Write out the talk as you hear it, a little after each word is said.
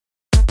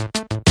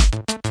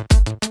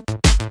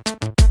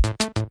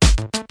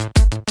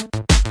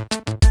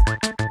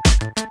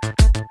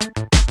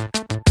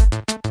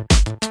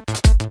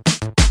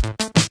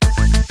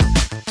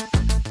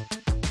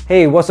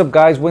Hey, what's up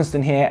guys,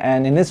 Winston here,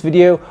 and in this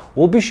video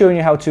we'll be showing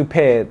you how to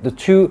pair the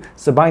two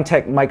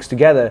Sabinetek mics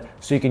together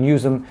so you can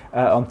use them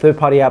on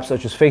third-party apps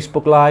such as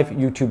Facebook Live,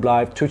 YouTube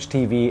Live, Twitch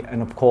TV,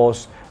 and of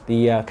course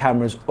the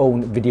camera's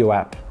own video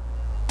app.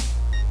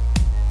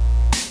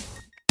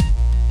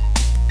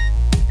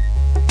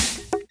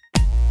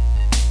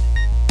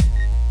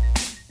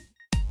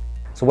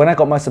 So when I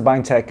got my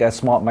Sabinetek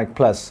SmartMike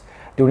Plus,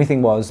 the only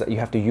thing was that you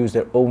have to use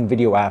their own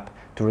video app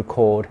to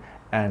record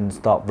and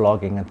start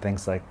vlogging and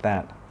things like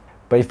that.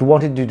 But if you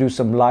wanted to do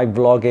some live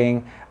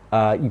vlogging,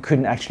 you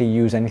couldn't actually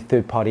use any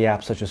third-party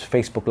apps such as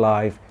Facebook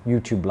Live,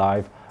 YouTube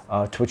Live,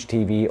 Twitch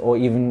TV, or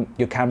even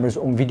your camera's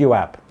own video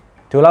app.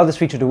 To allow this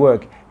feature to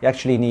work, you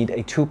actually need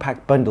a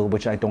two-pack bundle,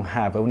 which I don't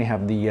have. I only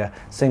have the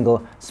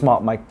single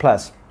SmartMike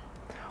Plus.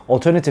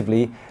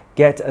 Alternatively,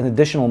 get an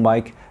additional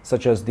mic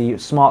such as the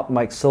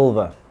SmartMike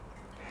Silver,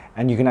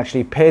 and you can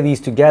actually pair these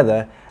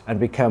together and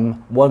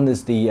become, one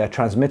is the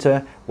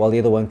transmitter while the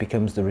other one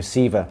becomes the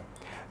receiver.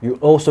 You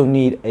also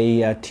need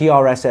a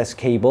TRSS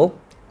cable,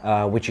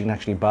 which you can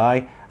actually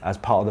buy as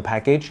part of the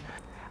package.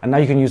 And now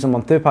you can use them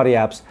on third-party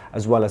apps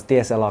as well as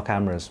DSLR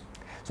cameras.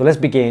 So let's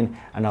begin,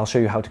 and I'll show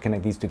you how to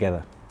connect these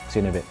together. See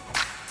you in a bit.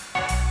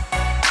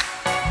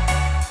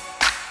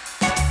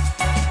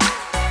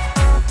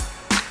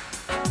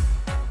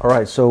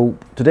 Alright, so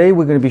today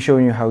we're going to be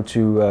showing you how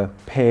to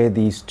pair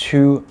these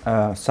two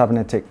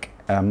Sabinetek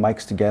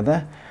mics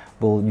together.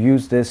 We'll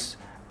use this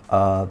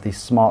the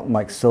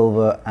SmartMike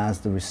Silver as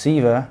the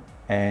receiver,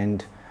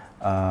 and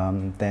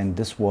then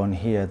this one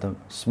here, the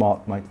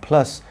SmartMike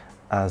Plus,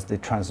 as the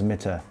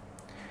transmitter.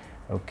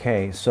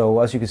 Okay,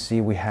 so as you can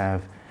see, we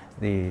have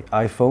the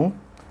iPhone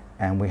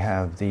and we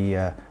have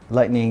the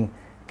lightning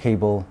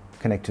cable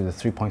connected to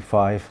the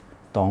 3.5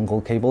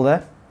 dongle cable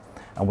there,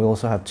 and we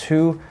also have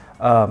two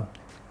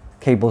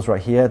cables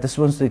right here. This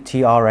one's the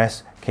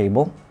TRS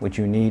cable, which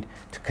you need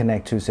to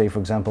connect to, say for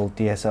example,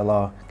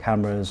 DSLR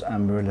cameras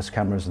and mirrorless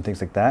cameras and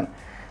things like that.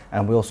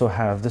 And we also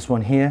have this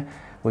one here,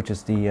 which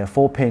is the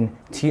 4-pin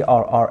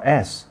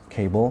TRRS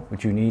cable,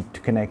 which you need to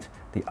connect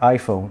the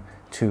iPhone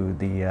to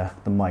the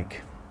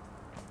mic.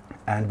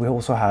 And we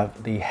also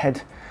have the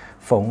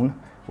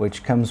headphone,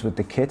 which comes with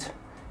the kit,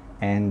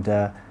 and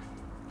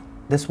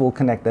this will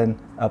connect then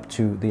up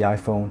to the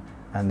iPhone,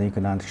 and then you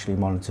can actually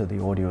monitor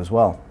the audio as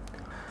well.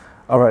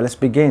 Alright, let's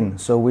begin.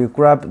 So we'll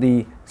grab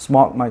the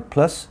SmartMike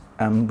Plus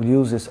and we'll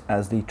use this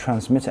as the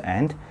transmitter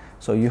end.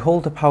 So you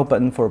hold the power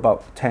button for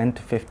about 10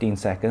 to 15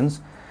 seconds.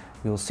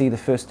 You'll see the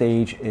first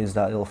stage is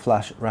that it'll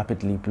flash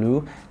rapidly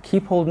blue.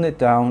 Keep holding it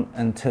down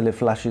until it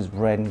flashes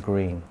red and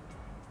green.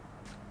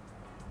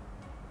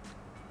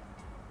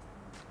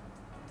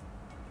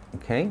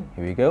 Okay,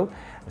 here we go.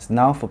 It's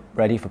now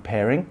ready for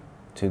pairing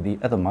to the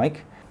other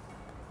mic.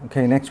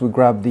 Okay, next we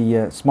grab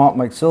the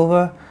SmartMike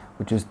Silver,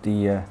 which is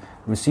the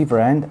receiver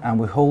end, and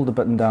we hold the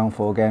button down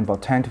for again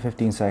about 10 to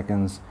 15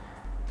 seconds.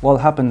 What will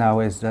happen now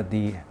is that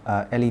the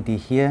LED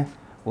here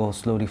will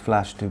slowly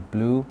flash to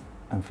blue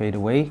and fade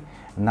away,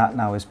 and that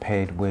now is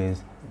paired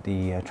with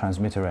the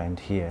transmitter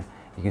end here.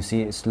 You can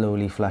see it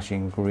slowly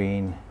flashing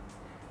green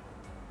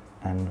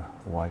and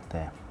white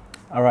there.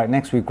 Alright,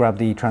 next we grab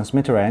the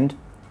transmitter end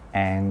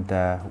and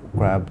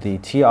grab the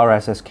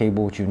TRSS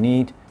cable which you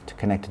need to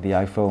connect to the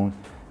iPhone.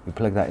 You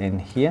plug that in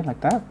here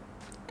like that,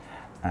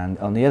 and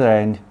on the other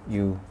end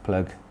you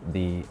plug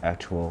the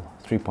actual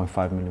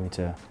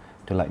 3.5mm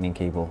to lightning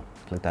cable.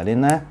 Plug that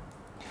in there,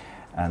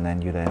 and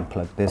then you then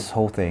plug this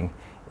whole thing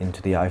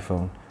into the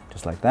iPhone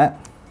just like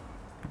that.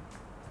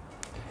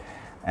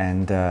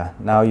 And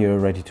now you're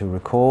ready to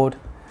record.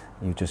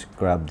 You just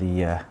grab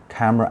the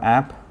camera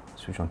app,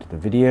 switch on to the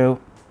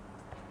video,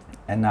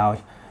 and now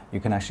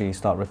you can actually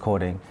start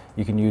recording.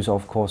 You can use,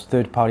 of course,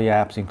 third-party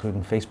apps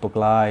including Facebook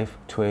Live,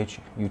 Twitch,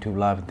 YouTube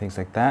Live, and things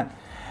like that.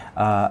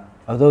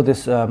 Although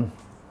this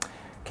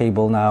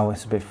cable now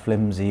is a bit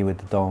flimsy with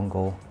the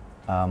dongle,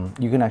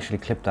 you can actually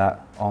clip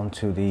that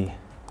onto the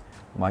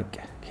mic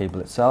cable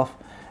itself,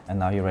 and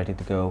now you're ready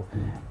to go.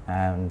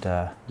 And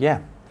yeah,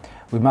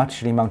 we've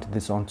actually mounted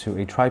this onto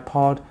a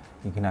tripod.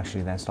 You can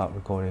actually then start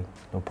recording,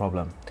 no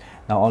problem.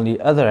 Now on the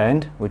other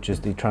end, which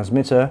is the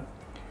transmitter,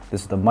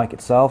 this is the mic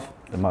itself,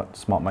 the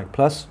SmartMike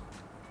Plus.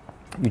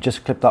 You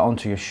just clip that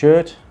onto your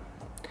shirt,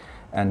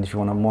 and if you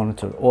want to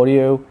monitor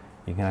audio,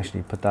 you can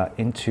actually put that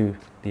into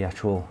the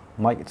actual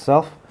mic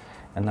itself,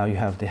 and now you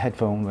have the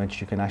headphone which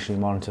you can actually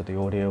monitor the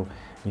audio.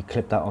 You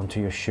clip that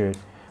onto your shirt,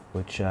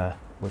 which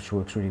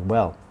works really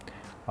well.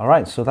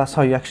 Alright, so that's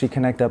how you actually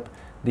connect up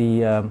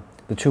the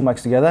two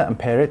mics together and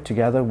pair it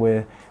together,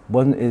 where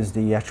one is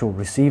the actual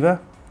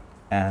receiver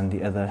and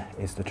the other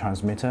is the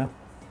transmitter,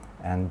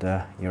 and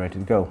you're ready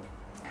to go.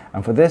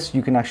 And for this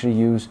you can actually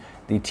use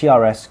the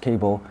TRS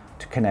cable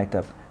to connect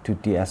up to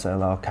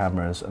DSLR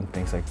cameras and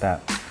things like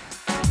that.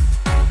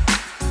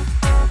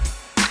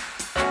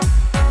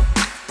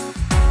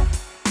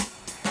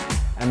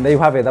 And there you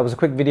have it. That was a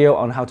quick video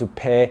on how to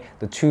pair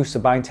the two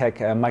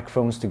Sabinetek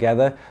microphones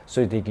together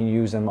so that you can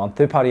use them on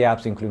third-party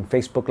apps including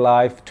Facebook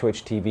Live,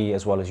 Twitch TV,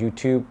 as well as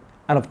YouTube,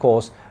 and of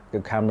course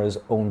the camera's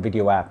own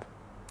video app.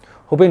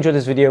 Hope you enjoyed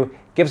this video.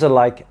 Give us a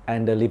like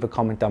and leave a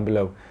comment down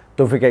below.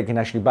 Don't forget you can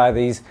actually buy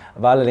these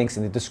via the links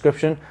in the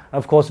description.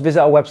 And of course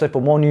visit our website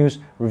for more news,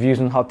 reviews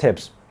and hot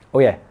tips. Oh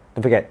yeah,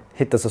 don't forget,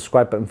 hit the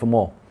subscribe button for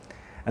more.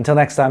 Until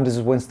next time, this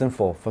is Winston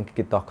for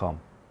Funkykit.com.